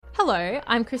Hello,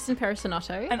 I'm Kristen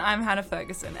Perisonotto. And I'm Hannah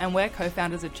Ferguson, and we're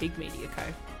co-founders of Cheek Media Co.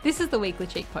 This is the Weekly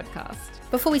Cheek podcast.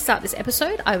 Before we start this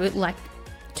episode, I would like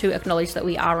to acknowledge that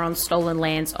we are on stolen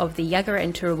lands of the Yagara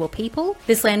and Turrbal people.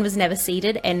 This land was never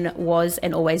ceded and was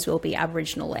and always will be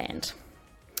Aboriginal land.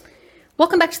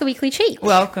 Welcome back to the Weekly Cheek.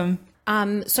 Welcome.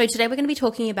 So today we're going to be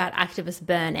talking about activist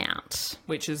burnout.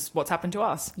 Which is what's happened to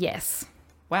us. Yes.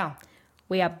 Wow.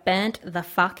 We are burnt the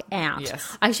fuck out.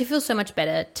 Yes. I actually feel so much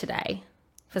better today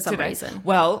for some reason.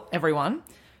 Well, everyone,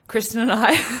 Kristen and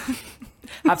I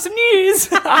have some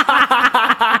news.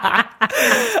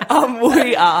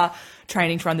 We are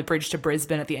training to run the bridge to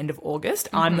Brisbane at the end of August.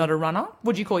 Mm-hmm. I'm not a runner.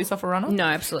 Would you call yourself a runner? No,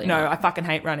 absolutely No, not. I fucking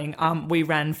hate running. We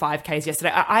ran 5Ks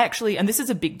yesterday. I actually, and this is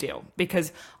a big deal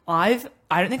because I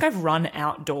don't think I've run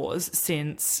outdoors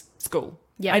since school.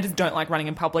 Yeah. I just don't like running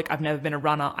in public. I've never been a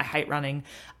runner. I hate running.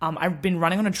 I've been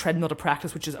running on a treadmill to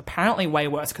practice, which is apparently way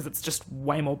worse because it's just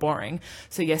way more boring.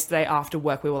 So yesterday after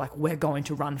work, we were like, we're going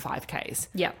to run 5Ks.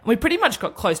 Yeah. We pretty much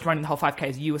got close to running the whole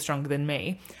 5Ks. You were stronger than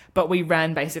me. But we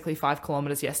ran basically 5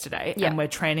 kilometers yesterday and we're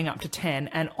training up to 10.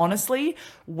 And honestly,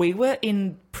 we were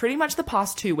in pretty much the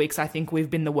past 2 weeks, I think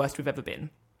we've been the worst we've ever been.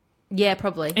 Yeah,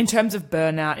 probably. In terms of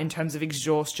burnout, in terms of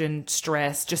exhaustion,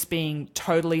 stress, just being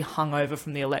totally hungover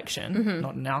from the election,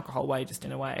 not in an alcohol way, just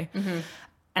in a way. Mm-hmm.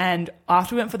 And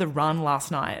after we went for the run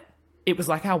last night, it was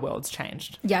like our worlds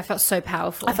changed. Yeah, I felt so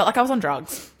powerful. I felt like I was on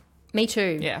drugs. Me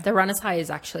too. Yeah. The runner's high is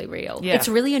actually real. Yeah. It's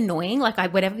really annoying. Like,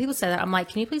 whenever people say that, I'm like,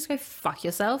 can you please go fuck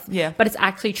yourself? Yeah. But it's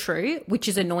actually true, which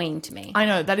is annoying to me. I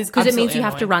know, that is because it means you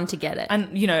annoying. have to run to get it.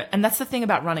 And, you know, and that's the thing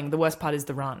about running. The worst part is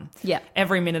the run. Yeah.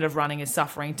 Every minute of running is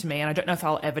suffering to me, and I don't know if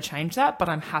I'll ever change that, but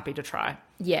I'm happy to try.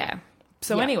 Yeah.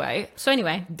 So anyway,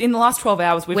 in the last 12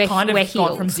 hours, we've gone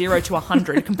from 0 to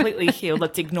 100, completely healed.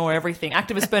 Let's ignore everything.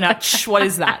 Activist burnout, what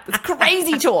is that? It's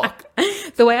crazy talk.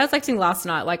 The way I was acting last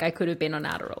night, like I could have been on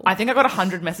Adderall. I think I got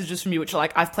 100 messages from you, which are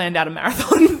like, I've planned out a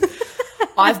marathon.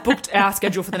 I've booked our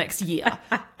schedule for the next year.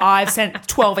 I've sent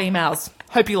 12 emails.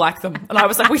 Hope you like them. And I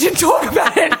was like, we didn't talk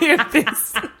about any of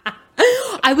this.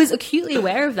 I was acutely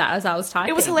aware of that as I was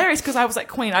typing. It was hilarious because I was like,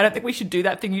 Queen, I don't think we should do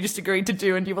that thing you just agreed to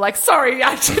do. And you were like, sorry,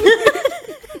 actually.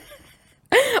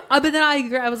 But then I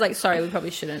agree. I was like, sorry, we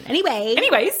probably shouldn't.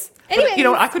 Anyways. But you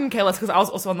know what? I couldn't care less because I was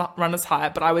also on the runner's high,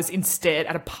 but I was instead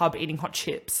at a pub eating hot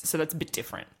chips. So that's a bit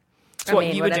different. It's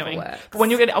what you were doing. Works. But when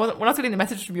I was getting the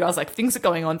message from you, I was like, things are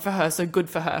going on for her. So good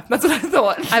for her. That's what I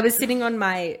thought. I was sitting on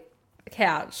my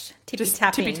couch,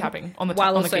 tippy-tapping on the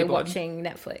while on the also keyboard. watching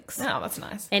Netflix. Oh, that's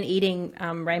nice. And eating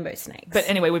rainbow snakes. But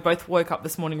anyway, we both woke up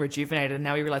this morning rejuvenated, and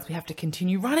now we realize we have to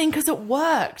continue running because it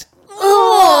worked.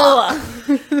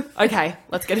 Okay,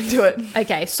 let's get into it.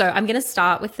 Okay, so I'm going to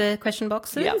start with the question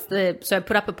boxes. Yep. So I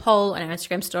put up a poll on our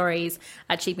Instagram stories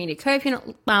at Cheek Media Co if you're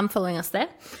not following us there.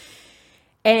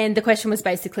 And the question was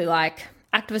basically like,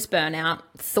 activist burnout,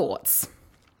 thoughts.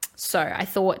 So I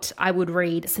thought I would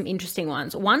read some interesting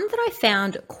ones. One that I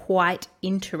found quite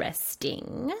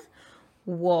interesting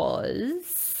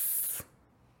was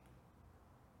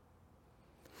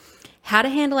how to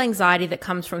handle anxiety that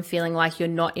comes from feeling like you're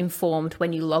not informed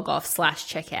when you log off /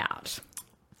 check out.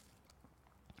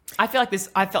 I felt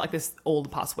like this all the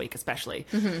past week, especially.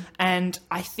 Mm-hmm. And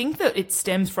I think that it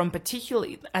stems from,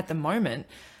 particularly at the moment,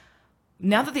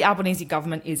 now that the Albanese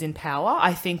government is in power,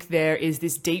 I think there is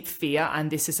this deep fear, and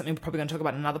this is something we're probably going to talk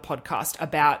about in another podcast,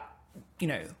 about, you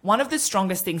know, one of the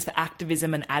strongest things for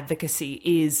activism and advocacy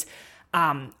is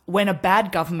when a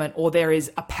bad government or there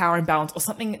is a power imbalance or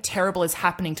something terrible is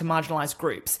happening to marginalized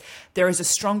groups, there is a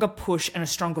stronger push and a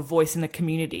stronger voice in the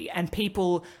community, and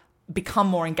people become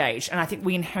more engaged. And I think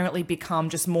we inherently become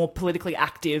just more politically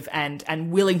active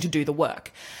and willing to do the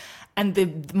work.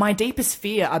 And my deepest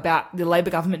fear about the Labor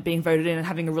government being voted in and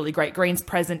having a really great Greens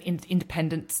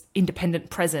independent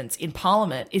presence in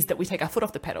Parliament is that we take our foot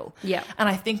off the pedal. Yeah. And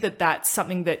I think that that's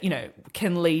something that, you know,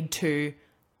 can lead to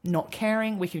not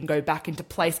caring. We can go back into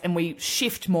place and we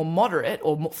shift more moderate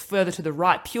or more further to the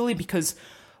right purely because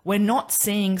we're not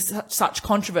seeing such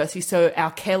controversy. So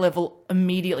our care level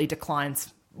immediately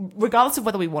declines, regardless of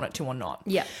whether we want it to or not.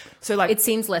 Yeah. So like, it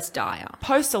seems less dire.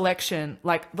 Post-election,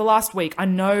 like the last week, I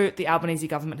know the Albanese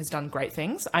government has done great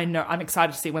things. I'm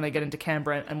excited to see when they get into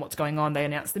Canberra and what's going on. They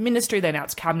announced the ministry, they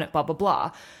announced cabinet, blah, blah,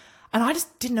 blah. And I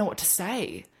just didn't know what to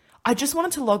say. I just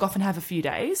wanted to log off and have a few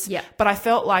days. Yeah. But I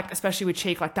felt like, especially with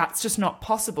Cheek, like that's just not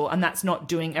possible. And that's not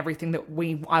doing everything that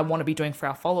I want to be doing for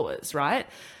our followers, right?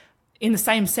 In the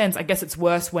same sense, I guess it's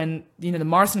worse when, you know, the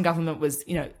Morrison government was,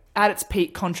 you know, at its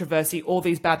peak controversy, all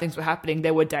these bad things were happening.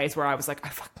 There were days where I was like, I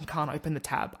fucking can't open the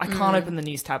tab. I can't open the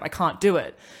news tab. I can't do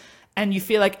it. And you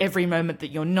feel like every moment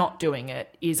that you're not doing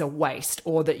it is a waste,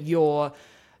 or that you're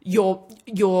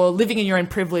you're living in your own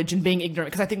privilege and being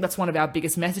ignorant. Because I think that's one of our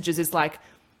biggest messages is like,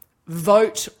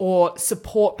 vote or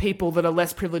support people that are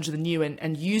less privileged than you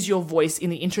and use your voice in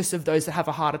the interest of those that have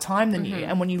a harder time than you.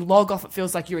 And when you log off, it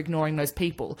feels like you're ignoring those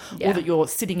people or that you're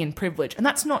sitting in privilege. And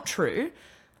that's not true.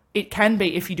 It can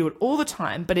be if you do it all the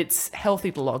time, but it's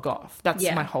healthy to log off. That's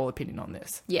my whole opinion on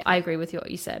this. Yeah, I agree with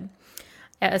what you said.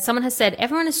 Someone has said,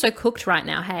 everyone is so cooked right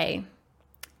now. Hey,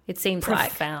 it seems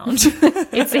profound.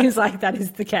 It seems like that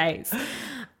is the case.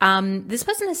 This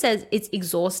person has said it's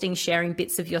exhausting sharing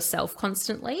bits of yourself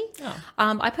constantly.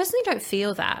 I personally don't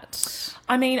feel that.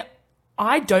 I mean,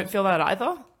 I don't feel that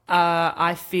either.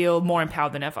 I feel more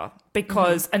empowered than ever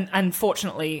because, and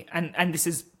fortunately, and this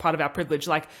is part of our privilege,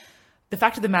 like the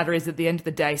fact of the matter is at the end of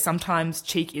the day, sometimes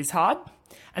cheek is hard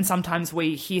and sometimes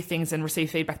we hear things and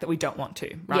receive feedback that we don't want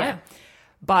to, right? Yeah.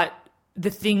 But the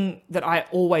thing that I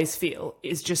always feel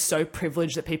is just so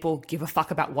privileged that people give a fuck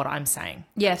about what I'm saying.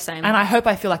 Yeah, same. And I hope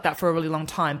I feel like that for a really long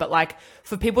time. But like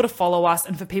for people to follow us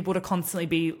and for people to constantly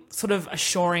be sort of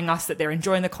assuring us that they're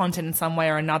enjoying the content in some way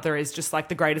or another is just like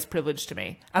the greatest privilege to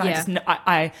me. And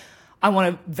I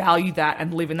want to value that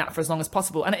and live in that for as long as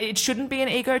possible. And it shouldn't be an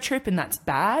ego trip, and that's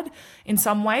bad in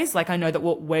some ways. Like I know that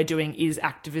what we're doing is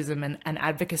activism and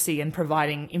advocacy and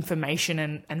providing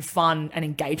information and fun and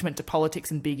engagement to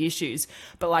politics and big issues.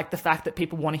 But like the fact that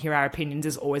people want to hear our opinions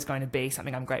is always going to be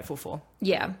something I'm grateful for.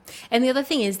 Yeah. And the other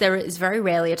thing is there is very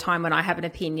rarely a time when I have an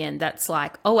opinion that's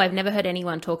like, oh, I've never heard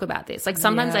anyone talk about this. Like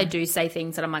sometimes I do say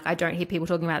things that I'm like, I don't hear people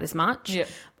talking about this much. Yeah.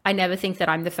 I never think that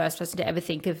I'm the first person to ever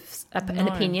think of an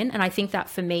opinion. And I think that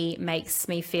for me makes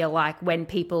me feel like when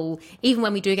people, even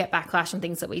when we do get backlash on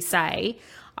things that we say,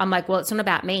 I'm like, well, it's not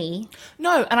about me.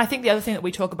 No. And I think the other thing that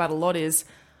we talk about a lot is,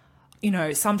 you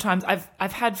know, sometimes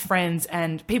I've had friends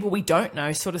and people we don't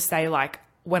know sort of say like,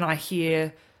 when I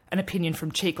hear an opinion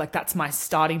from Cheek, like that's my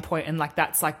starting point and like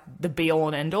that's like the be all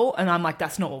and end all. And I'm like,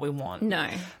 that's not what we want. No.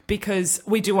 Because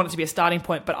we do want it to be a starting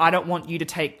point, but I don't want you to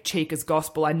take Cheek as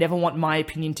gospel. I never want my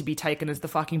opinion to be taken as the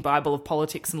fucking Bible of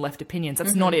politics and left opinions.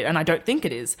 That's not it. And I don't think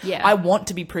it is. Yeah. I want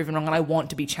to be proven wrong and I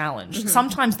want to be challenged.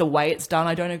 Sometimes the way it's done,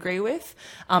 I don't agree with,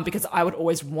 because I would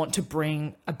always want to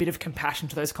bring a bit of compassion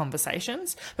to those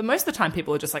conversations. But most of the time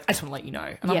people are just like, I just want to let you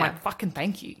know. And I'm like, fucking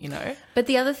thank you, you know? But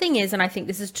the other thing is, and I think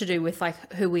this is to do with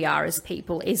like who we are as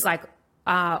people, is like,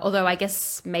 although I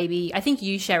guess maybe, I think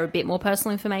you share a bit more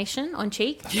personal information on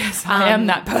Cheek. Yes, I am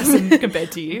that person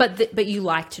compared to you. But you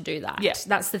like to do that. Yeah.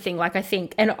 That's the thing. Like I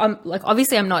think, and I'm like,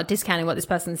 obviously I'm not discounting what this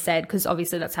person said because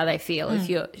obviously that's how they feel if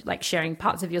you're like sharing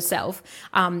parts of yourself.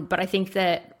 But I think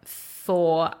that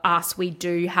for us, we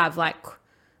do have like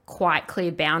quite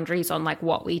clear boundaries on like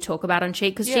what we talk about on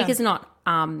Cheek because Cheek is not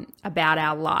about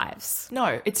our lives.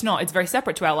 No, it's not. It's very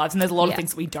separate to our lives. And there's a lot of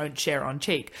things that we don't share on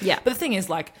Cheek. Yeah. But the thing is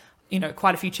like, you know,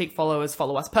 quite a few Cheek followers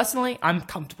follow us personally. I'm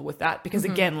comfortable with that because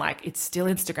again, like it's still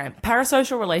Instagram.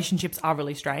 Parasocial relationships are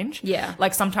really strange. Yeah.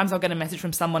 Like sometimes I'll get a message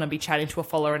from someone and be chatting to a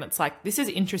follower and it's like, this is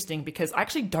interesting because I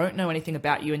actually don't know anything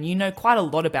about you and you know quite a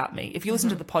lot about me. If you listen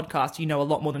to the podcast, you know a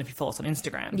lot more than if you follow us on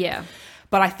Instagram. Yeah.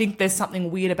 But I think there's something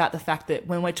weird about the fact that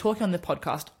when we're talking on the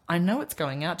podcast, I know it's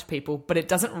going out to people, but it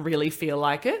doesn't really feel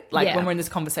like it. Like when we're in this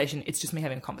conversation, it's just me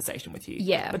having a conversation with you.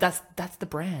 Yeah. But that's the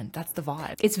brand. That's the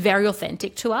vibe. It's very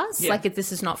authentic to us. Yeah. Like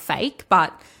this is not fake,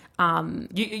 but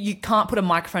you can't put a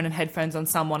microphone and headphones on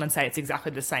someone and say it's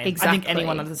exactly the same. Exactly. I think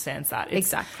anyone understands that.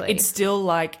 Exactly. It's still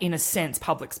like, in a sense,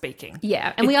 public speaking.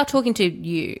 Yeah. And we are talking to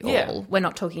you all. We're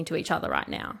not talking to each other right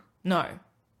now. No.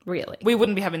 Really. We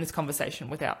wouldn't be having this conversation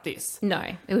without this. No,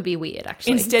 it would be weird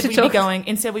actually. Instead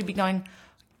we'd be going,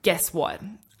 guess what?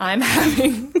 I'm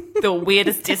having the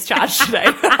weirdest discharge today.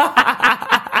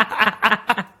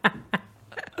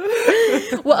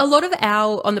 Well, a lot of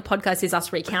on the podcast is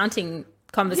us recounting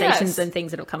conversations and things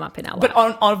that have come up in our life.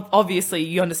 But obviously,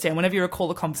 you understand, whenever you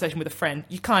recall a conversation with a friend,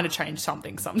 you kind of change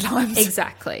something sometimes.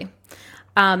 Exactly.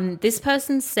 This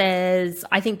person says,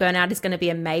 I think burnout is going to be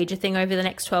a major thing over the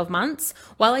next 12 months.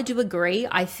 While I do agree,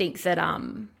 I think that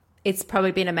it's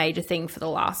probably been a major thing for the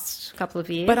last couple of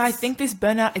years. But I think this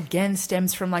burnout, again,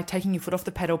 stems from like taking your foot off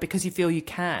the pedal because you feel you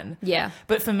can. Yeah.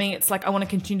 But for me, it's like I want to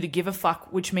continue to give a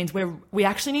fuck, which means we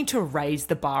actually need to raise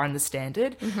the bar and the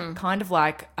standard. Kind of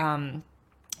like,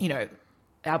 you know,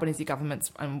 Albanese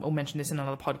governments, and we'll mention this in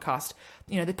another podcast,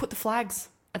 you know, they put the flags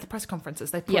at the press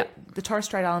conferences. They put the Torres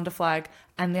Strait Islander flag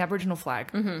and the Aboriginal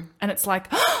flag. And it's like,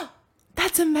 oh,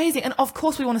 that's amazing. And of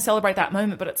course we want to celebrate that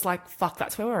moment, but it's like, fuck,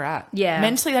 that's where we're at. Yeah.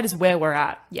 Mentally, that is where we're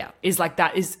at. Yeah. Is like,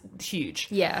 that is huge.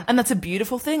 Yeah. And that's a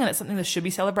beautiful thing and it's something that should be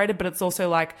celebrated, but it's also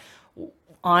like,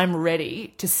 I'm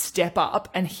ready to step up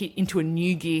and hit into a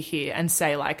new gear here and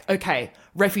say like, okay,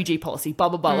 refugee policy, blah,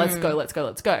 blah, blah, let's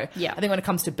go. Yeah. I think when it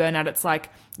comes to burnout, it's like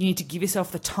you need to give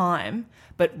yourself the time,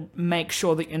 but make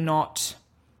sure that you're not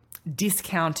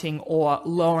discounting or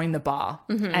lowering the bar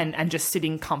and just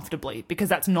sitting comfortably, because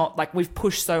that's not like, we've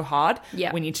pushed so hard.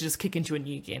 Yeah. We need to just kick into a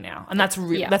new gear now. And that's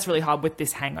really hard with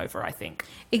this hangover, I think.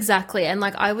 Exactly. And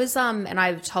like I was, and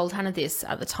I've told Hannah this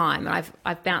at the time, and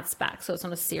I've bounced back, so it's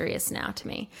not as serious now to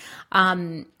me,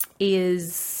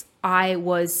 is I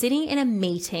was sitting in a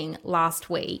meeting last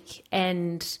week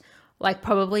and like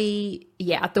probably,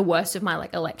 at the worst of my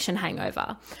like election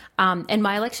hangover. And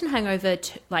my election hangover,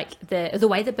 like the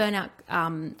way that burnout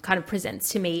kind of presents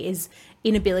to me is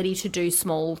inability to do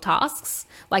small tasks.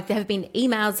 Like there have been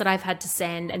emails that I've had to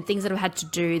send and things that I've had to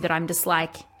do that I'm just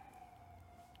like,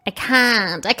 I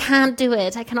can't do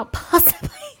it. I cannot possibly.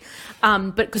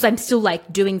 But because I'm still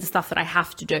like doing the stuff that I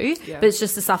have to do, but it's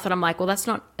just the stuff that I'm like, well, that's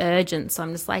not urgent. So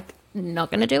I'm just like,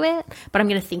 not going to do it, but I'm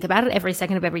going to think about it every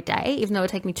second of every day, even though it would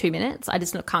take me 2 minutes. I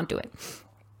just can't do it.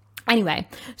 Anyway,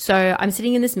 so I'm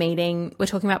sitting in this meeting. We're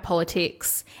talking about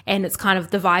politics, and it's kind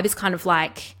of, the vibe is kind of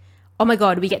like, oh my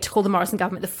God, we get to call the Morrison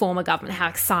government the former government. How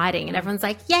exciting. And everyone's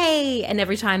like, yay. And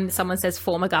every time someone says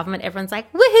former government, everyone's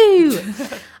like,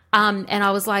 woohoo. And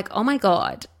I was like, oh my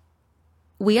God,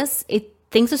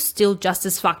 things are still just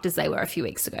as fucked as they were a few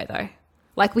weeks ago, though.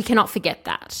 Like, we cannot forget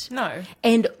that. No.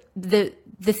 And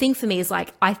the thing for me is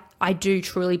like, I do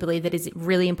truly believe that it's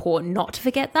really important not to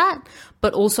forget that.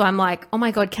 But also I'm like, oh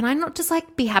my God, can I not just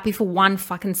like be happy for 1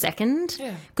 fucking second?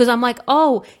 Yeah. Because I'm like,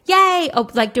 oh, yay. Oh,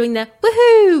 like doing the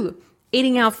woohoo,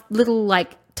 eating our little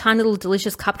like tiny little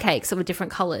delicious cupcakes that were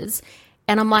different colors.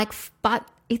 And I'm like, but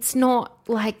it's not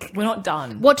like. We're not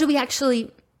done. What do we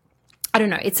actually, I don't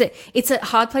know. It's a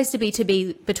hard place to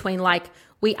be between like,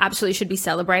 we absolutely should be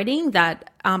celebrating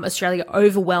that Australia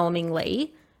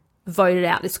overwhelmingly voted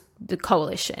out the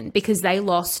coalition because they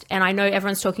lost. And I know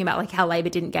everyone's talking about like how Labor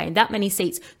didn't gain that many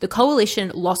seats. The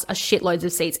coalition lost a shitloads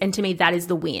of seats. And to me, that is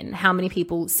the win. How many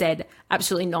people said,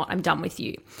 absolutely not, I'm done with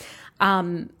you.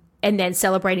 And then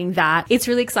celebrating that, it's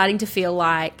really exciting to feel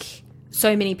like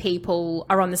so many people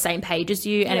are on the same page as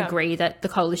you and agree that the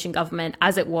coalition government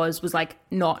as it was like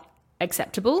not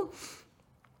acceptable.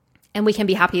 And we can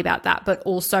be happy about that, but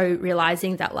also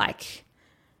realizing that like,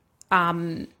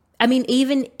 I mean,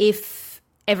 even if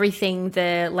everything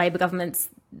the Labor government's,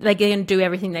 they're going to do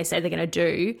everything they say they're going to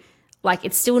do, like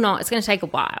it's still not, it's going to take a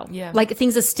while. Yeah. Like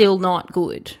things are still not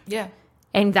good. Yeah.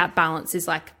 And that balance is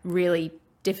like really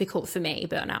difficult for me,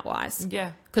 burnout wise.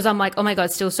 Yeah. Because I'm like, oh my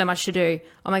God, still so much to do.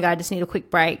 Oh my God, I just need a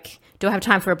quick break. Do I have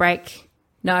time for a break?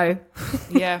 No.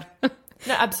 Yeah. No,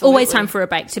 absolutely. Always time for a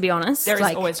break, to be honest. There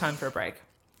is always time for a break.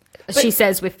 She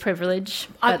says with privilege.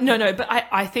 But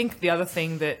I think the other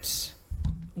thing that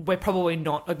we're probably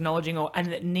not acknowledging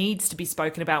and that needs to be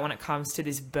spoken about when it comes to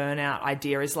this burnout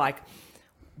idea is like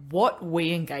what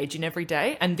we engage in every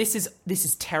day. And this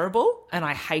is terrible and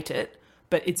I hate it,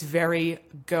 but it's very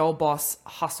girl boss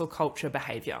hustle culture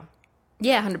behavior.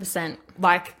 Yeah, 100%.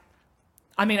 Like,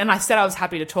 I mean, and I said I was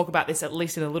happy to talk about this at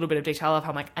least in a little bit of detail of how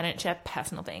I'm like, I don't share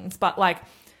personal things. But like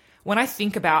when I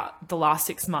think about the last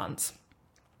 6 months,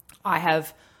 I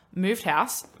have moved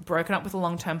house, broken up with a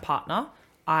long-term partner.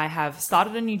 I have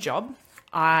started a new job.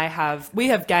 We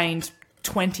have gained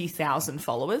 20,000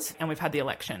 followers and we've had the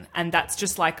election. And that's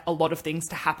just like a lot of things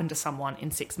to happen to someone in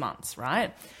 6 months,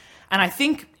 right? And I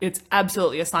think it's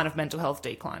absolutely a sign of mental health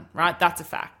decline, right? That's a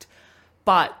fact.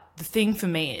 But the thing for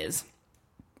me is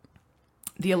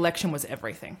the election was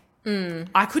everything.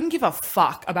 I couldn't give a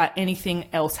fuck about anything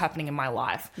else happening in my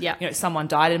life. Yeah. You know, someone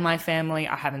died in my family.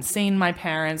 I haven't seen my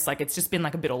parents. Like, it's just been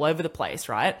like a bit all over the place,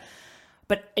 right?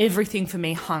 But everything for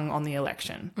me hung on the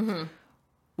election. Mm-hmm.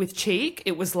 With Cheek,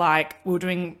 it was like we were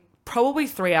doing probably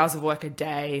 3 hours of work a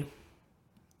day.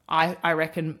 I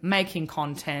reckon making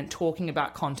content, talking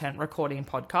about content, recording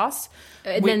podcasts.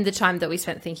 And then the time that we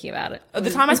spent thinking about it. The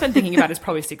time I spent thinking about it is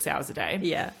probably 6 hours a day.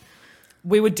 Yeah.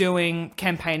 We were doing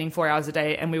campaigning 4 hours a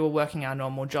day and we were working our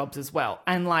normal jobs as well.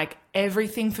 And like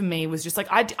everything for me was just like,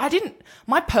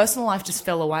 my personal life just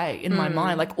fell away in my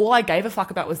mind. Like all I gave a fuck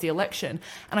about was the election.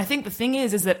 And I think the thing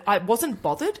is that I wasn't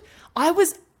bothered.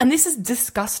 And this is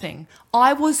disgusting.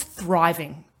 I was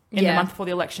thriving in the month before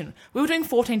the election. We were doing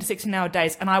 14 to 16 hour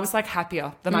days and I was like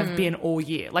happier than I've been all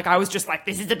year. Like I was just like,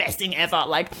 this is the best thing ever.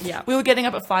 Like we were getting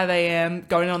up at 5 a.m,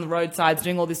 going on the roadsides,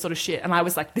 doing all this sort of shit. And I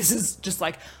was like, this is just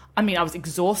like, I mean, I was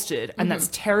exhausted and that's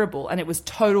terrible. And it was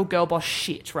total girl boss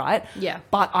shit, right? Yeah.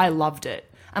 But I loved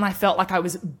it. And I felt like I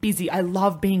was busy. I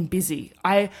love being busy.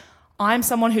 I'm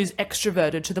someone who's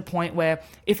extroverted to the point where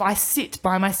if I sit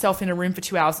by myself in a room for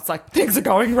 2 hours, it's like, things are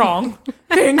going wrong.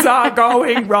 Things are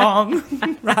going wrong,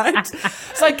 right?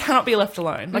 So I cannot be left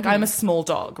alone. Like, I'm a small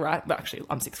dog, right? But actually,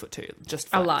 I'm 6'2", just A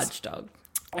facts. large dog.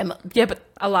 Yeah, but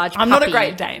A large I'm not a puppy.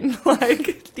 Great Dane.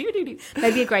 Like,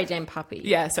 Maybe a Great Dane puppy.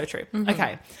 yeah, so true.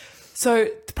 Okay. So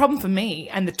the problem for me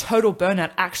and the total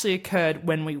burnout actually occurred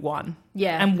when we won.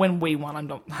 Yeah. And when we won,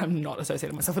 I'm not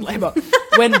associating myself with Labour.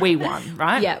 When we won,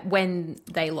 right? Yeah, when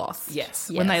they lost.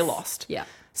 Yes, when they lost. Yeah.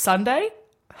 Sunday,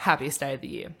 happiest day of the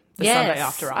year. The Sunday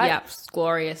after, right? Yeah, it's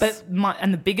glorious. But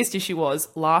the biggest issue was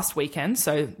last weekend.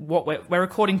 So what we're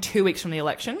recording 2 weeks from the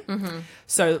election.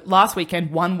 So last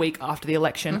weekend, 1 week after the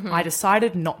election, I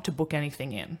decided not to book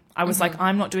anything in. I was like,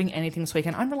 I'm not doing anything this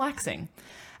weekend. I'm relaxing.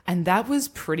 And that was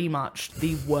pretty much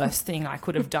the worst thing I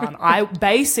could have done. I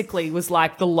basically was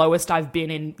like the lowest I've been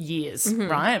in years,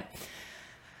 right?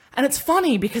 And it's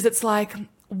funny because it's like,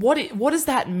 what does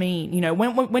that mean? You know,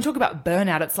 when we talk about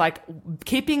burnout, it's like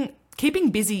keeping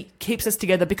busy keeps us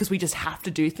together because we just have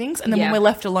to do things. And then when we're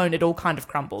left alone, it all kind of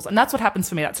crumbles. And that's what happens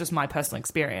for me. That's just my personal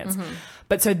experience.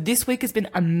 But so this week has been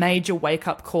a major wake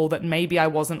up call that maybe I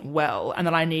wasn't well and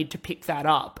that I need to pick that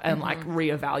up and like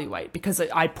reevaluate, because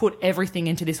I put everything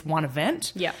into this one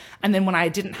event. Yeah. And then when I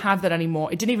didn't have that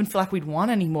anymore, it didn't even feel like we'd won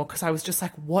anymore, because I was just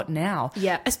like, what now?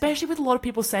 Yeah. Especially with a lot of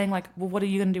people saying like, well, what are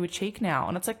you going to do with Cheek now?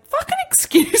 And it's like, fucking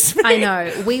excuse me. I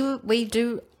know. We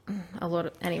do a lot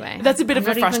of, anyway. That's a bit of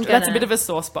a that's a bit of a a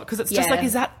sore spot, because it's just like,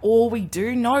 is that all we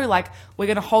do? No, like, we're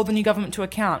going to hold the new government to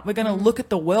account. We're going to look at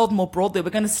the world more broadly.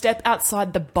 We're going to step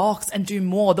outside the box and do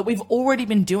more that we've already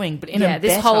been doing, but in a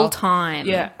this better, whole time.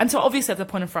 Yeah. And so obviously that's a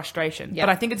point of frustration. Yeah.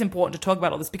 But I think it's important to talk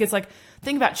about all this, because like, the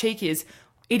thing about Cheek is,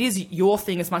 it is your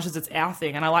thing as much as it's our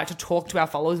thing. And I like to talk to our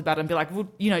followers about it and be like, well,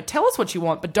 you know, tell us what you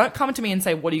want, but don't come to me and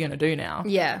say, what are you going to do now?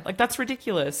 Yeah. Like, that's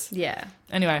ridiculous. Yeah.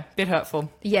 Anyway, bit hurtful.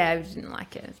 Yeah, I didn't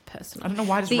like it personally. I don't know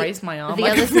why I just raised my arm. The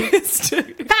like other this.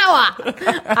 Power!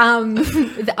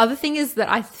 The other thing is that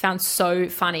I found so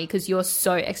funny, because you're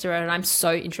so extroverted and I'm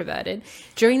so introverted.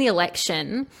 During the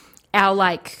election, our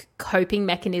like coping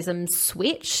mechanisms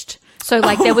switched. So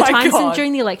like there were times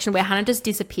during the election where Hannah just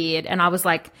disappeared and I was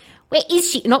like, where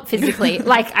is she? Not physically.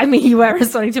 Like, I mean, you were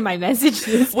responding to my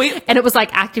messages. And it was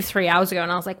like active 3 hours ago. And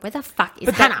I was like, where the fuck is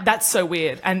Hannah? That's so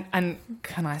weird. And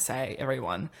can I say,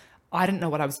 everyone, I didn't know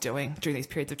what I was doing during these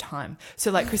periods of time.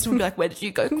 So like, Kristen would be like, where did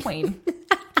you go, Queen?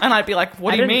 And I'd be like,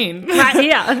 what do you mean? Right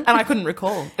here. And I couldn't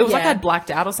recall. It was like I'd blacked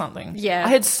out or something. Yeah. I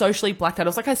had socially blacked out. It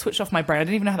was like I switched off my brain. I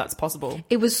didn't even know how that's possible.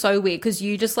 It was so weird, because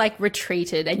you just like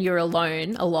retreated and you're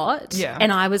alone a lot. Yeah.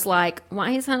 And I was like,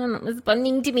 why is Hannah not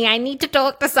responding to me? I need to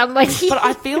talk to somebody. But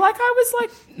I feel like I was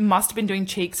like, must have been doing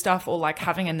Cheek stuff or like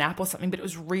having a nap or something. But it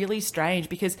was really strange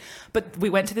but we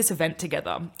went to this event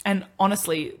together. And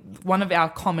honestly, one of our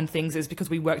common things is, because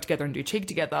we work together and do Cheek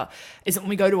together, is that when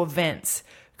we go to events,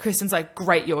 Kristen's like,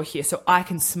 great, you're here, so I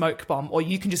can smoke bomb, or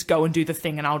you can just go and do the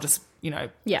thing and I'll just, you know.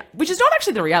 Yeah. Which is not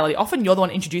actually the reality. Often you're the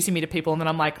one introducing me to people and then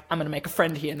I'm like, I'm going to make a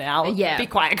friend here now. Yeah. Be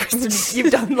quiet, Kristen.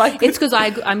 You've done like... It's because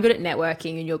I'm good at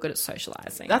networking and you're good at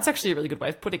socializing. That's actually a really good way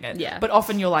of putting it. Yeah. But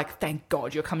often you're like, thank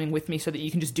God you're coming with me so that you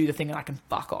can just do the thing and I can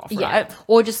fuck off, right?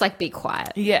 Or just like be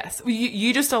quiet. Yes.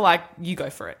 You just are like, you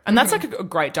go for it. And that's like a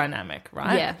great dynamic,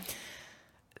 right? Yeah.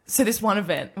 So this one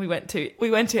event we went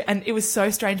to, and it was so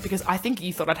strange because I think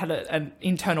you thought I'd had an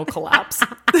internal collapse.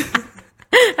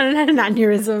 And had an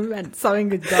aneurysm and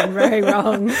something had gone very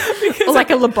wrong. Or like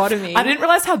a lobotomy. I didn't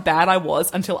realize how bad I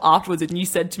was until afterwards, and you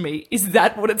said to me, is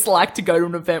that what it's like to go to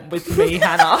an event with me,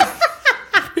 Hannah?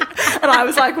 And I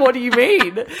was like, what do you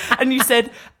mean? And you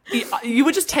said, you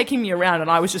were just taking me around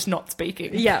and I was just not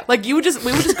speaking. Yeah. Like we would just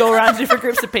go around to different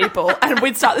groups of people and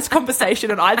we'd start this conversation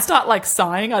and I'd start like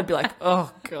sighing. I'd be like,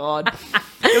 oh God.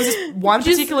 It was just one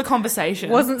particular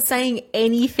conversation. Wasn't saying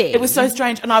anything. It was so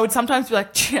strange. And I would sometimes be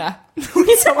like, yeah.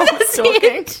 When someone was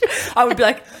talking, I would be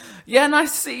like, yeah,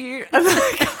 nice to see you. And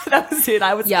like,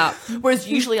 that was it. Whereas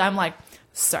usually I'm like,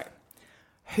 so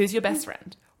who's your best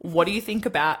friend? What do you think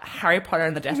about Harry Potter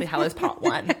and the Deathly Hallows Part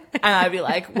 1? And I'd be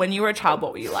like, when you were a child,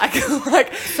 what were you like?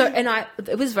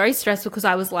 It was very stressful, because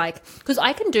I was like, because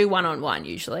I can do one-on-one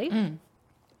usually.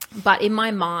 But in my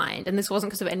mind, and this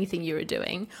wasn't because of anything you were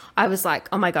doing, I was like,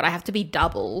 oh my God, I have to be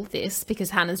double this,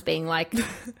 because Hannah's being like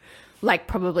like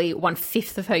probably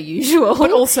 1/5 of her usual.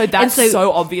 But also that's And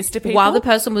so obvious to people. While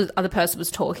the other person was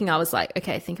talking, I was like,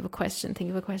 okay, think of a question,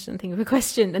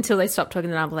 until they stopped talking.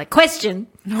 And I was like, question,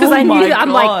 because I knew I'm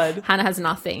like, Hannah has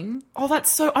nothing. Oh,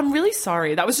 I'm really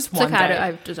sorry. That was just one It's okay, day.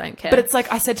 I just don't care. But it's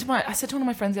like I said to one of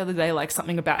my friends the other day, like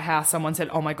something about how someone said,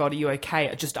 "Oh my God, are you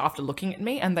okay?" just after looking at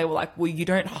me, and they were like, "Well, you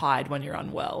don't hide when you're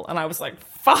unwell," and I was like,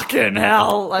 "Fucking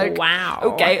hell!" Like, wow.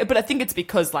 Okay, but I think it's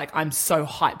because like I'm so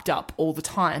hyped up all the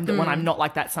time that when I'm not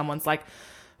like that, someone's like,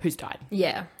 "Who's died?"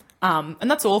 Yeah. And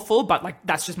that's awful, but like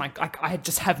that's just my like I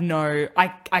just have no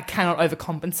I cannot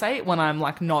overcompensate when I'm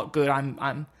like not good.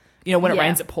 I'm you know, when it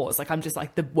rains it pours. Like I'm just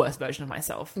like the worst version of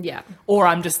myself. Yeah. Or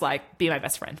I'm just like be my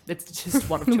best friend. It's just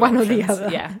one of two one options. or the other.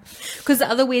 Yeah. Because the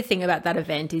other weird thing about that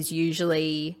event is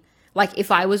usually like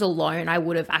if I was alone, I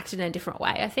would have acted in a different way,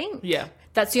 I think. Yeah.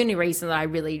 That's the only reason that I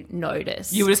really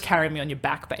noticed. You were just carrying me on your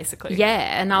back, basically.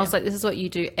 Yeah, and I was like, this is what you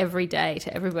do every day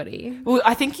to everybody. Well,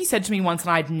 I think you said to me once,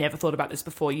 and I'd never thought about this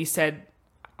before, you said,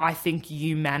 I think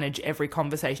you manage every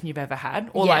conversation you've ever had.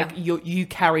 Or like you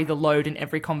carry the load in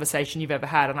every conversation you've ever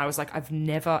had. And I was like, I've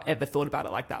never, ever thought about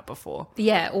it like that before.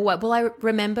 Yeah. Well, I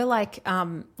remember like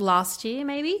last year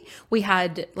maybe, we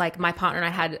had like my partner and I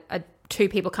had two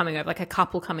people coming over, like a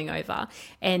couple coming over,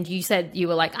 and you said you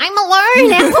were like, I'm alone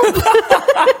now.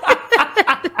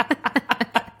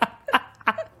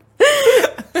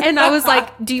 And I was like,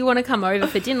 do you want to come over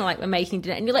for dinner? Like, we're making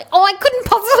dinner. And you're like, oh, I couldn't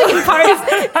possibly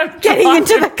impose getting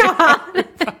into the car.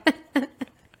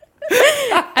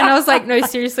 And I was like, no,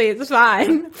 seriously, it's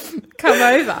fine. Come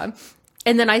over.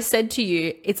 And then I said to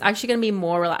you, it's actually going to be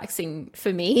more relaxing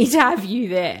for me to have you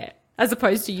there as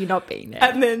opposed to you not being there.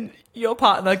 And then your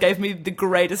partner gave me the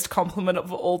greatest compliment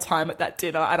of all time at that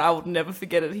dinner, and I will never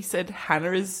forget it. He said,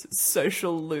 Hannah is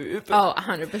social lube. Oh,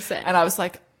 100%. And I was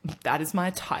like, that is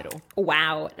my title.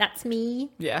 Wow, that's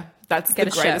me. Yeah, that's the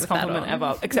greatest compliment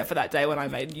ever, except for that day when I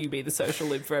made you be the social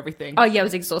lube for everything. Oh, yeah, I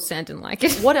was exhausted. I didn't like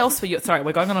it. What else were you... Sorry,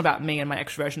 we're going on about me and my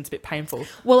extroversion. It's a bit painful.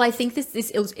 Well, I think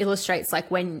this illustrates,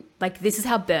 like, when... Like, this is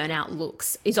how burnout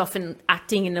looks, is often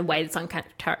acting in a way that's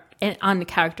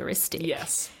uncharacteristic.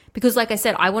 Yes. Because, like I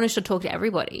said, I wanted to talk to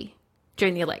everybody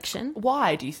during the election.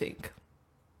 Why, do you think?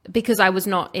 Because I was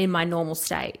not in my normal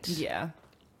state. Yeah.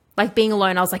 Like, being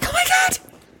alone, I was like, oh, my God,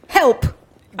 help.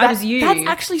 I was you. That's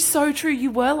actually so true.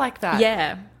 You were like that.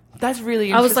 Yeah. That's really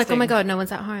interesting. I was like, oh, my God, no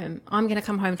one's at home. I'm going to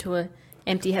come home to a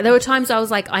empty house. There were times I was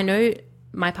like, I know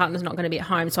my partner's not going to be at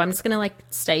home, so I'm just going to like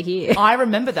stay here. I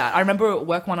remember that. I remember at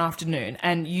work one afternoon,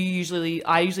 and I usually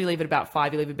leave at about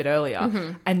 5. You leave a bit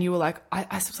earlier, and you were like, I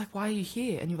was like, why are you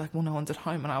here? And you were like, well, no one's at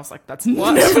home, and I was like, that's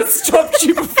never stopped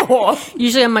you before.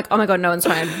 Usually, I'm like, oh my God, no one's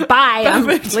home. Bye, I'm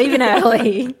leaving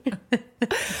early.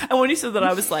 And when you said that,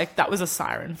 I was like, that was a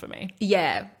siren for me.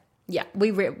 Yeah,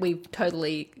 we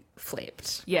totally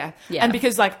flipped. Yeah, and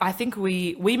because like I think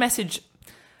we message.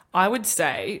 I would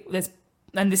say there's.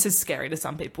 And this is scary to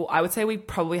some people, I would say we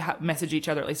probably message each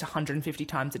other at least 150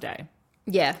 times a day.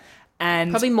 Yeah.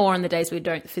 And probably more on the days we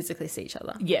don't physically see each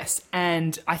other. Yes.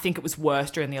 And I think it was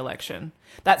worse during the election.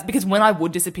 That's because when I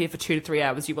would disappear for 2 to 3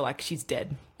 hours, you were like, she's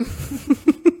dead.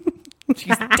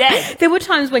 She's dead. There were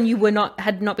times when you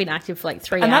had not been active for like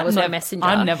 3 hours on Messenger.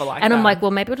 I'm never like that. And I'm like,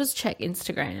 well, maybe I'll just check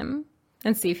Instagram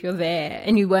and see if you're there.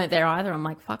 And you weren't there either. I'm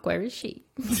like, fuck, where is she?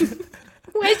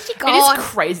 Where's she gone? It is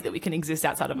crazy that we can exist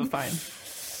outside of a phone.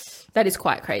 That is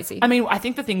quite crazy. I mean, I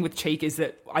think the thing with cheek is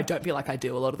that I don't feel like I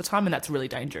do a lot of the time, and that's really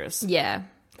dangerous. Yeah.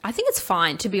 I think it's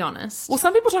fine, to be honest. Well,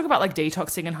 some people talk about like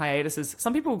detoxing and hiatuses.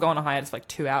 Some people will go on a hiatus for like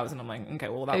 2 hours, and I'm like, okay,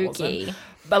 well, that wasn't.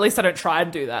 But at least I don't try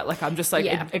and do that. Like, I'm just like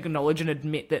acknowledge and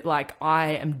admit that like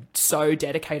I am so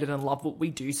dedicated and love what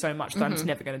we do so much that I'm just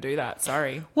never going to do that.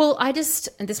 Sorry. Well, and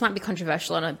this might be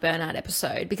controversial on a burnout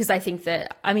episode, because I think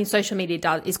that, I mean, social media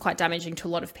is quite damaging to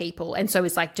a lot of people. And so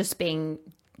it's like just being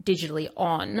digitally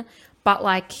on. But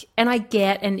like, and I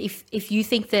get, and if you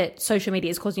think that social media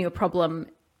is causing you a problem,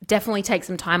 definitely take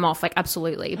some time off, like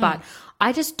absolutely. But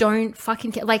I just don't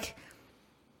fucking care. Like,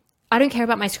 I don't care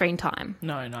about my screen time.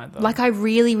 No, neither. Like, I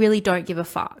really, really don't give a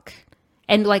fuck.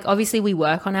 And like, obviously we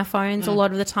work on our phones a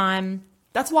lot of the time.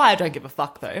 That's why I don't give a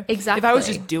fuck though. Exactly. If I was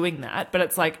just doing that, but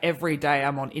it's like every day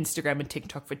I'm on Instagram and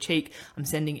TikTok for cheek, I'm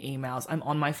sending emails, I'm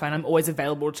on my phone, I'm always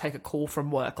available to take a call from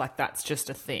work. Like, that's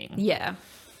just a thing. Yeah.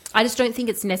 I just don't think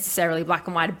it's necessarily black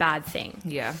and white a bad thing.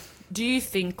 Yeah. Do you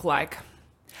think like...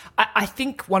 I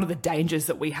think one of the dangers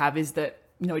that we have is that,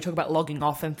 you know, we talk about logging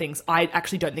off and things. I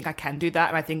actually don't think I can do that.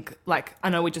 And I think, like, I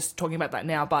know we're just talking about that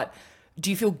now, but do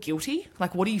you feel guilty?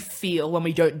 Like, what do you feel when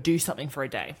we don't do something for a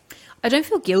day? I don't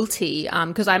feel guilty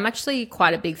because I'm actually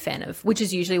quite a big fan of, which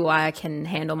is usually why I can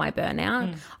handle my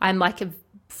burnout. I'm like a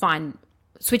fine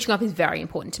switching off is very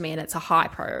important to me, and it's a high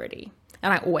priority.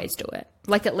 And I always do it.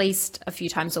 Like at least a few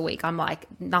times a week, I'm like,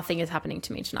 nothing is happening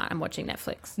to me tonight. I'm watching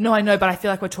Netflix. No, I know, but I feel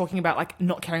like we're talking about like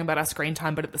not caring about our screen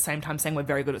time, but at the same time saying we're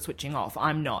very good at switching off.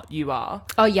 I'm not. You are.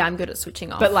 Oh yeah, I'm good at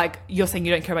switching off. But like you're saying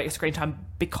you don't care about your screen time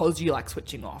because you like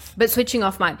switching off. But switching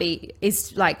off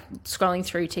is like scrolling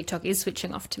through TikTok is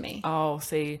switching off to me. Oh,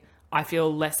 see, I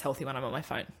feel less healthy when I'm on my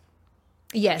phone.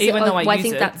 Yes, even though I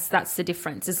think that's the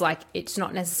difference. Is like it's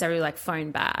not necessarily like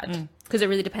phone bad because it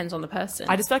really depends on the person.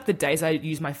 I just feel like the days I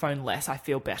use my phone less, I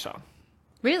feel better.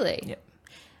 Really? Yeah.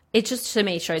 It just to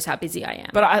me shows how busy I am.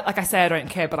 But I say I don't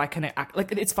care, but I can act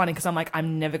like it's funny because I'm like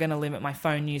I'm never going to limit my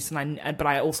phone use, but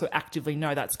I also actively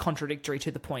know that's contradictory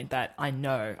to the point that I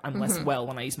know I'm less well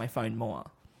when I use my phone more.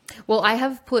 Well, I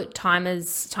have put time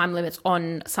limits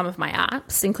on some of my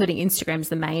apps, including Instagram's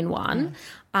the main one.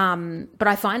 But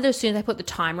I find that as soon as I put the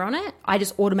timer on it, I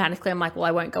just automatically, I'm like, well,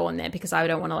 I won't go on there because I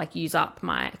don't want to like use up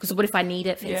because what if I need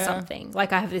it for something?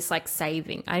 Like I have this like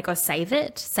saving, I got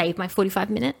to save my 45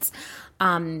 minutes.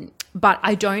 But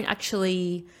I don't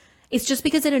actually, it's just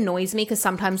because it annoys me because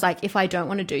sometimes like if I don't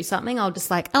want to do something, I'll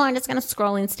just like, oh, I'm just going to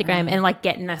scroll Instagram and like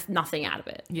get nothing out of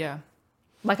it. Yeah.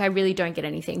 Like I really don't get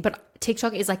anything, but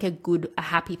TikTok is like a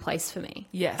happy place for me.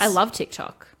 Yes. I love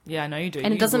TikTok. Yeah, I know you do.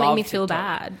 And it doesn't make me feel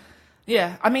bad.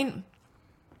 Yeah. I mean,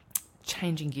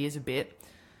 changing gears a bit,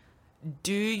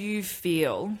 do you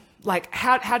feel like,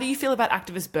 how do you feel about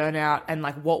activist burnout and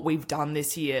like what we've done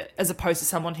this year as opposed to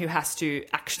someone who has to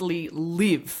actually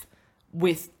live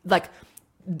with like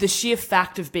the sheer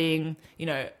fact of being, you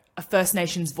know, a First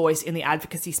Nations voice in the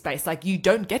advocacy space? Like you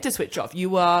don't get to switch off.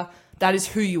 That is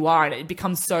who you are, and it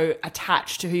becomes so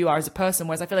attached to who you are as a person.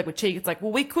 Whereas I feel like with Cheek, it's like,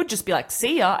 well, we could just be like,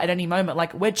 see ya at any moment.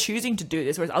 Like we're choosing to do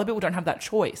this, whereas other people don't have that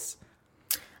choice.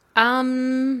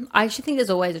 I actually think there's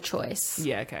always a choice.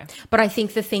 Yeah, okay. But I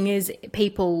think the thing is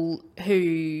people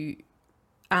who,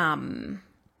 and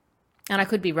I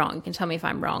could be wrong, you can tell me if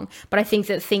I'm wrong, but I think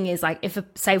that the thing is like, if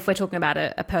we're talking about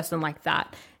a person like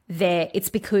that, it's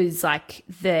because like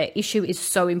the issue is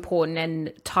so important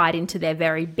and tied into their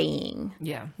very being.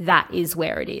 Yeah. That is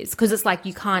where it is. Because it's like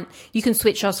you can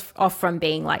switch off from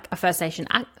being like a First Nations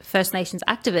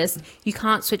activist. You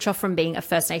can't switch off from being a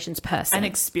First Nations person. And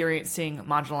experiencing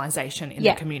marginalisation in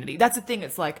the community. That's the thing.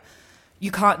 It's like you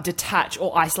can't detach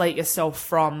or isolate yourself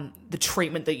from the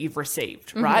treatment that you've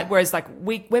received, right? Whereas like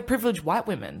we're privileged white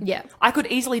women. Yeah. I could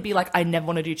easily be like, I never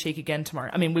want to do Cheek again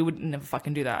tomorrow. I mean, we would never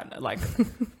fucking do that. Like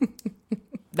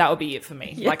that would be it for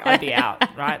me. Yeah. Like I'd be out,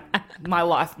 right? My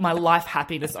life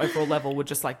happiness overall level would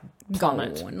just like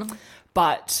plummet.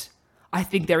 But I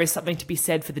think there is something to be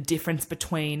said for the difference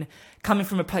between coming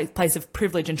from a place of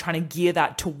privilege and trying to gear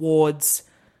that towards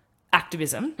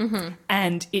activism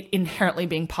and it inherently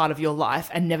being part of your life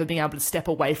and never being able to step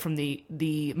away from the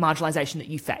marginalization that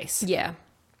you face. Yeah.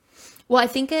 Well, I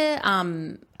think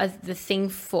the thing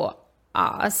for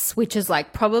us, which is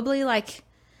like probably like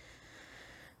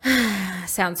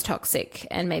sounds toxic,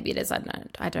 and maybe it is.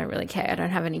 I don't really care. I don't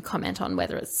have any comment on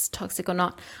whether it's toxic or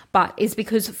not. But is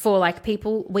because for like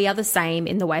people, we are the same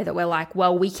in the way that we're like,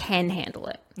 well, we can handle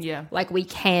it. Yeah. Like we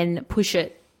can push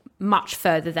it much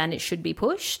further than it should be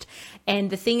pushed. And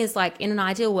the thing is like in an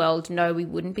ideal world, no, we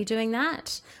wouldn't be doing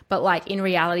that. But like in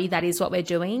reality, that is what we're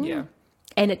doing. Yeah.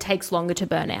 And it takes longer to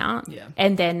burn out. Yeah.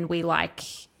 And then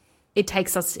it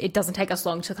doesn't take us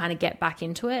long to kind of get back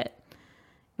into it,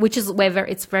 which is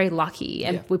it's very lucky,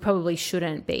 and we probably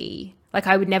shouldn't be. Like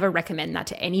I would never recommend that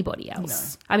to anybody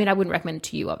else. No. I mean, I wouldn't recommend it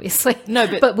to you, obviously. No,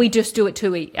 but we just do it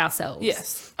to ourselves.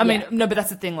 Yes. I mean, no, but that's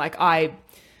the thing. Like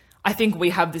I think we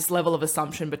have this level of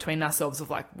assumption between ourselves of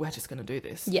like, we're just going to do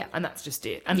this. Yeah. And that's just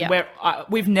it. And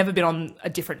we've never been on a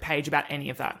different page about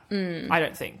any of that. I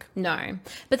don't think. No.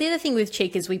 But the other thing with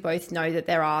Cheek is we both know that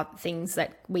there are things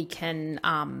that we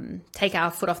can take our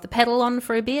foot off the pedal on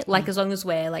for a bit. Like as long as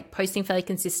we're like posting fairly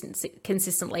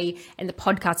consistently and the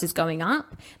podcast is going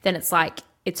up, then it's like,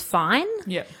 it's fine.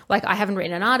 Yeah. Like I haven't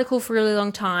written an article for a really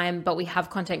long time, but we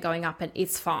have content going up and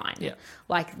it's fine. Yeah.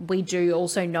 Like we do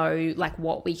also know like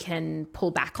what we can pull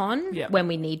back on when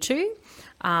we need to.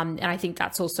 And I think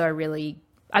that's also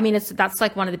that's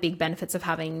like one of the big benefits of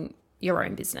having your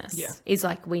own business is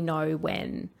like we know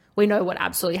what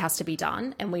absolutely has to be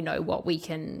done and we know what we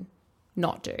can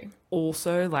not do.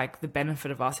 Also, like the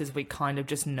benefit of us is we kind of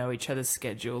just know each other's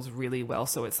schedules really well.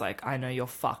 So it's like, I know you're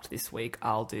fucked this week.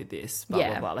 I'll do this, blah,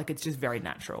 blah, blah. Like it's just very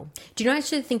natural. Do you know, I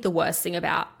actually think the worst thing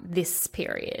about this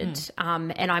period,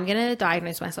 and I'm going to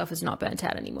diagnose myself as not burnt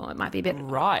out anymore. It might be a bit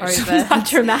over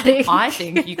dramatic. I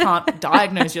think you can't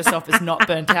diagnose yourself as not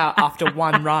burnt out after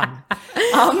one run.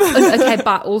 Okay,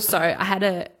 but also I had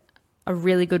a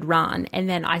really good run and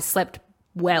then I slept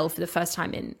well for the first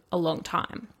time in a long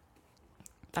time.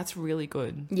 That's really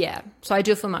good. Yeah. So I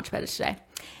do feel much better today.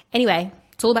 Anyway,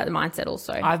 it's all about the mindset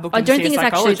also. I've booked I in to don't see think a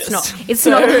it's actually, psychologist. it's So,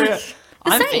 not the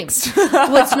I'm same. fixed.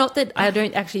 Well, it's not that I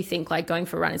don't actually think like going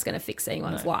for a run is going to fix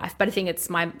anyone's life, but I think it's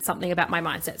something about my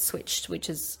mindset switched, which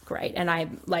is great. And I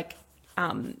like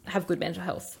have good mental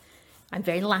health. I'm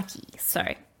very lucky. So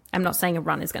I'm not saying a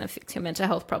run is going to fix your mental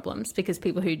health problems, because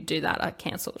people who do that are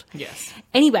cancelled. Yes.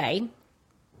 Anyway,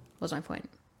 what was my point?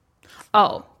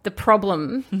 Oh, the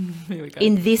problem Here we go.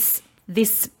 in this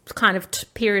kind of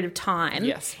period of time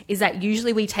Yes. is that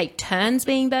usually we take turns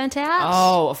being burnt out.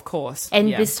 Oh, of course. And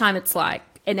Yeah. this time it's like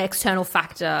an external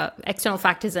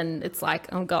factors, and it's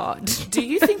like, oh God. Do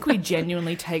you think we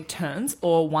genuinely take turns,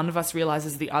 or one of us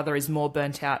realizes the other is more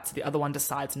burnt out, so the other one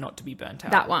decides not to be burnt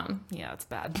out? That one. Yeah, that's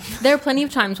bad. There are plenty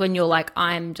of times when you're like,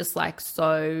 I'm just like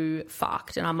so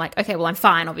fucked. And I'm like, okay, well, I'm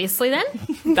fine, obviously then.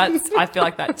 I feel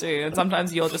like that too. And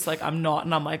sometimes you're just like, I'm not.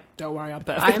 And I'm like, don't worry, I'm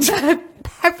perfect.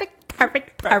 I'm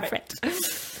perfect.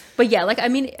 But yeah, like, I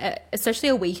mean, especially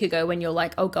a week ago when you're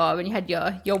like, oh God, when you had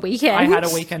your weekend. I had a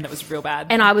weekend that was real bad.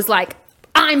 And I was like,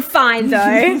 I'm fine though.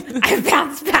 I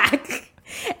bounced back.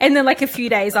 And then like a few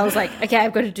days I was like, okay,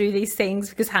 I've got to do these things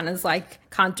because Hannah's like,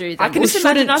 can't do them. I can or just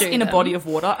imagine shouldn't us do in a them. body of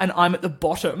water and I'm at the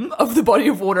bottom of the body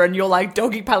of water and you're like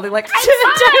doggy paddling like,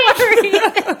 Don't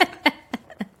worry.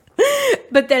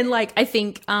 But then like, I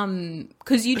think,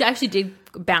 because you actually did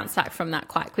bounce back from that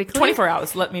quite quickly. 24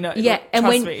 hours, let me know. Yeah. And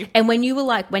Trust me. when you were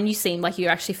like, when you seemed like you're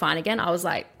actually fine again, I was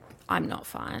like, I'm not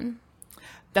fine.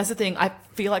 That's the thing. I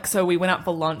feel like, so we went out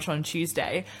for lunch on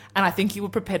Tuesday and I think you were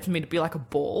prepared for me to be like a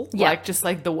ball, Yeah. like just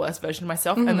like the worst version of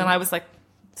myself. And then I was like,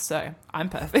 so I'm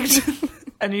perfect.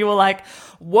 And you were like,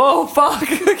 whoa, fuck.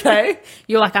 Okay.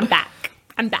 You're like, I'm back.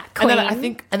 And Queen.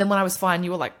 then and then when I was fine,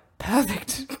 you were like,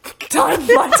 perfect. Time,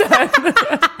 my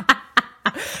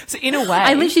turn. So in a way,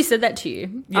 I literally said that to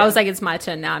you. Yeah. I was like, it's my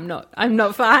turn now. I'm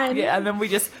not fine. yeah. And then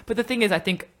but the thing is, I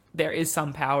think there is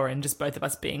some power in just both of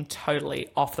us being totally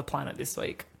off the planet this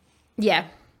week. Yeah.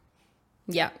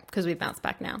 Yeah. Because we bounced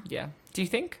back now. Yeah. Do you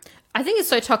think? I think it's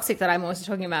so toxic that I'm always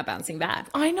talking about bouncing back.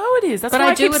 I know it is. That's But why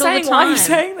I I do keep it all the saying, why are you time.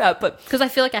 saying that? But Because I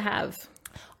feel like I have.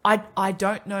 I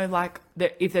don't know, like,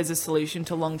 if there's a solution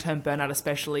to long-term burnout,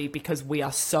 especially because we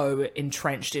are so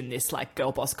entrenched in this, like,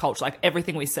 girl boss culture. Like,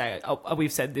 everything we say,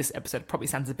 we've said this episode probably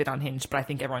sounds a bit unhinged, but I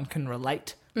think everyone can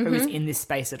relate who is in this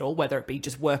space at all, whether it be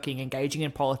just working, engaging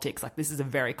in politics. Like, this is a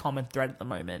very common thread at the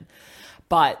moment.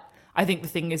 But I think the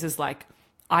thing is like,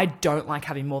 I don't like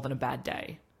having more than a bad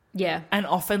day. Yeah. And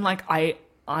often, like,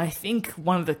 I think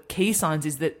one of the key signs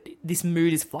is that this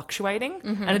mood is fluctuating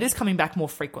and it is coming back more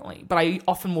frequently. But I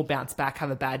often will bounce back, have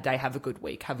a bad day, have a good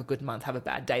week, have a good month, have a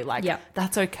bad day. Like,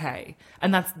 that's okay.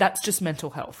 And that's just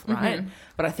mental health, right?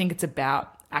 But I think it's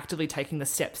about actively taking the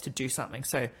steps to do something.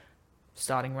 So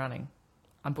starting running.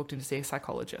 I'm booked in to see a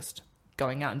psychologist.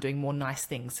 Going out and doing more nice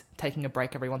things, taking a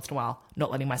break every once in a while,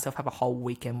 not letting myself have a whole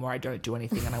weekend where I don't do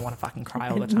anything and I want to fucking cry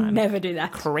all the time. Never do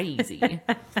that. Crazy.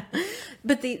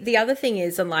 But the other thing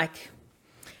is, and like,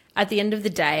 at the end of the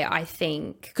day, I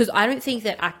think, because I don't think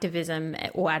that activism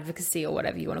or advocacy or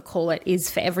whatever you want to call it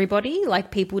is for everybody. Like,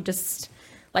 people just,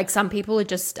 like, some people are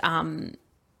just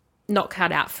not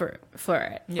cut out for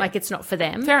it. Yeah. Like, it's not for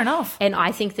them. Fair enough. And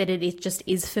I think that it just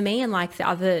is for me. And like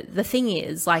the thing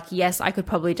is, like, yes, I could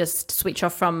probably just switch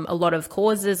off from a lot of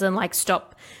causes and like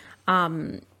stop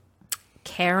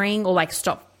caring or like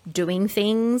stop doing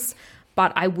things.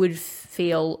 But I would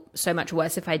feel so much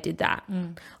worse if I did that.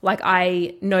 Like,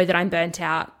 I know that I'm burnt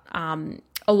out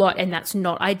a lot and that's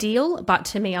not ideal. But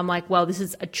to me, I'm like, well, this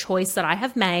is a choice that I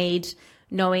have made,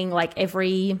 knowing like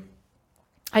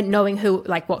knowing who,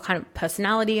 like, what kind of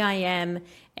personality I am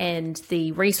and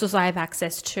the resources I have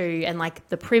access to and like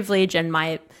the privilege and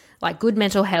my like good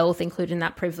mental health included in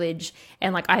that privilege.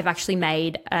 And like, I've actually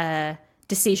made a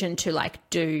decision to like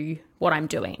do what I'm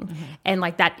doing. And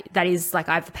like that is like,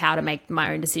 I have the power to make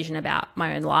my own decision about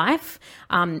my own life.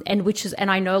 And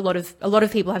I know a lot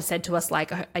of people have said to us,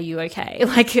 like, are you okay?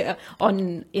 Like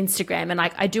on Instagram. And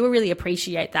like, I do really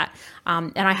appreciate that.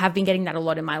 And I have been getting that a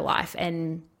lot in my life.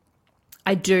 And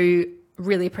I do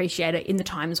really appreciate it in the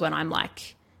times when I'm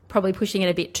like probably pushing it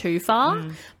a bit too far.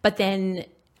 But then,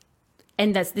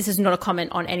 and this is not a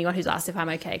comment on anyone who's asked if I'm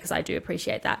okay, because I do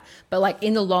appreciate that. But like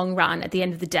in the long run, at the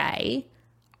end of the day,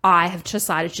 I have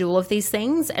decided to do all of these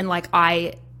things and like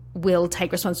I will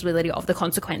take responsibility of the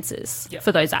consequences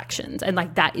for those actions. And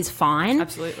like that is fine.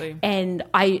 Absolutely. And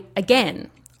I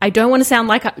don't want to sound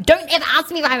like don't ever ask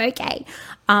me if I'm okay.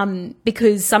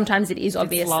 Because sometimes it is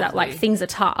obvious that like things are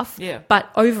tough. Yeah.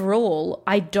 But overall,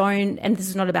 I don't, and this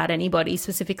is not about anybody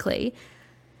specifically,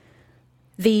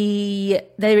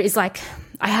 there is like,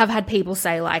 I have had people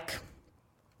say like,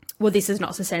 well, this is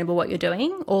not sustainable what you're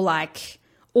doing, or like,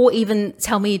 or even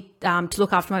tell me to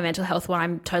look after my mental health when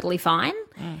I'm totally fine.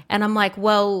 And I'm like,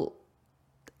 well,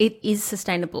 it is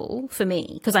sustainable for me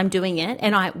because I'm doing it,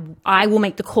 and I will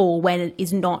make the call when it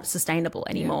is not sustainable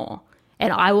anymore. Yeah.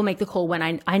 And I will make the call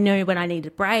when I know when I need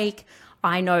a break.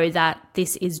 I know that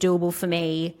this is doable for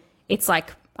me. It's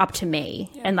like up to me.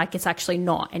 Yeah. And like, it's actually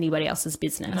not anybody else's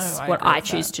business what I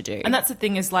choose to do. And that's the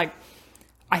thing is like,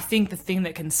 I think the thing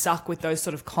that can suck with those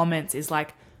sort of comments is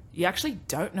like, you actually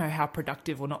don't know how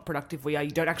productive or not productive we are.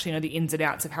 You don't actually know the ins and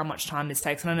outs of how much time this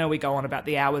takes. And I know we go on about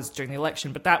the hours during the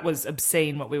election, but that was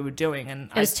obscene what we were doing. And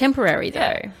it was temporary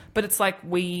though. But it's like,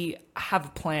 we have a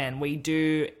plan. We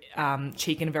do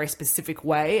Cheek in a very specific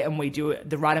way, and we do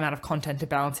the right amount of content to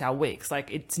balance our weeks. Like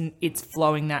it's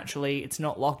flowing naturally. It's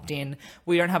not locked in.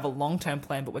 We don't have a long-term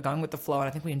plan, but we're going with the flow. And I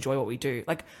think we enjoy what we do.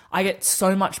 Like, I get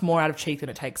so much more out of Cheek than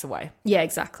it takes away. Yeah,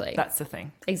 exactly. That's the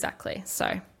thing. Exactly.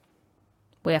 So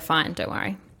we're fine, don't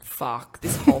worry. Fuck,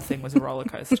 this whole thing was a roller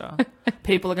coaster.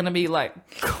 People are going to be like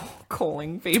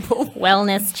calling people.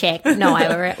 Wellness check. No,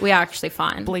 we are actually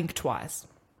fine. Blink twice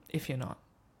if you're not.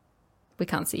 We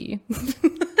can't see you.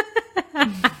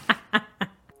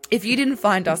 If you didn't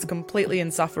find us completely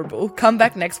insufferable, come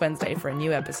back next Wednesday for a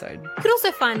new episode. You could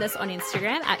also find us on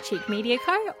Instagram at Cheek Media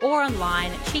Co. or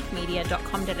online at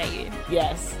cheekmedia.com.au.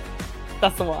 Yes,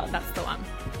 that's the one. That's the one.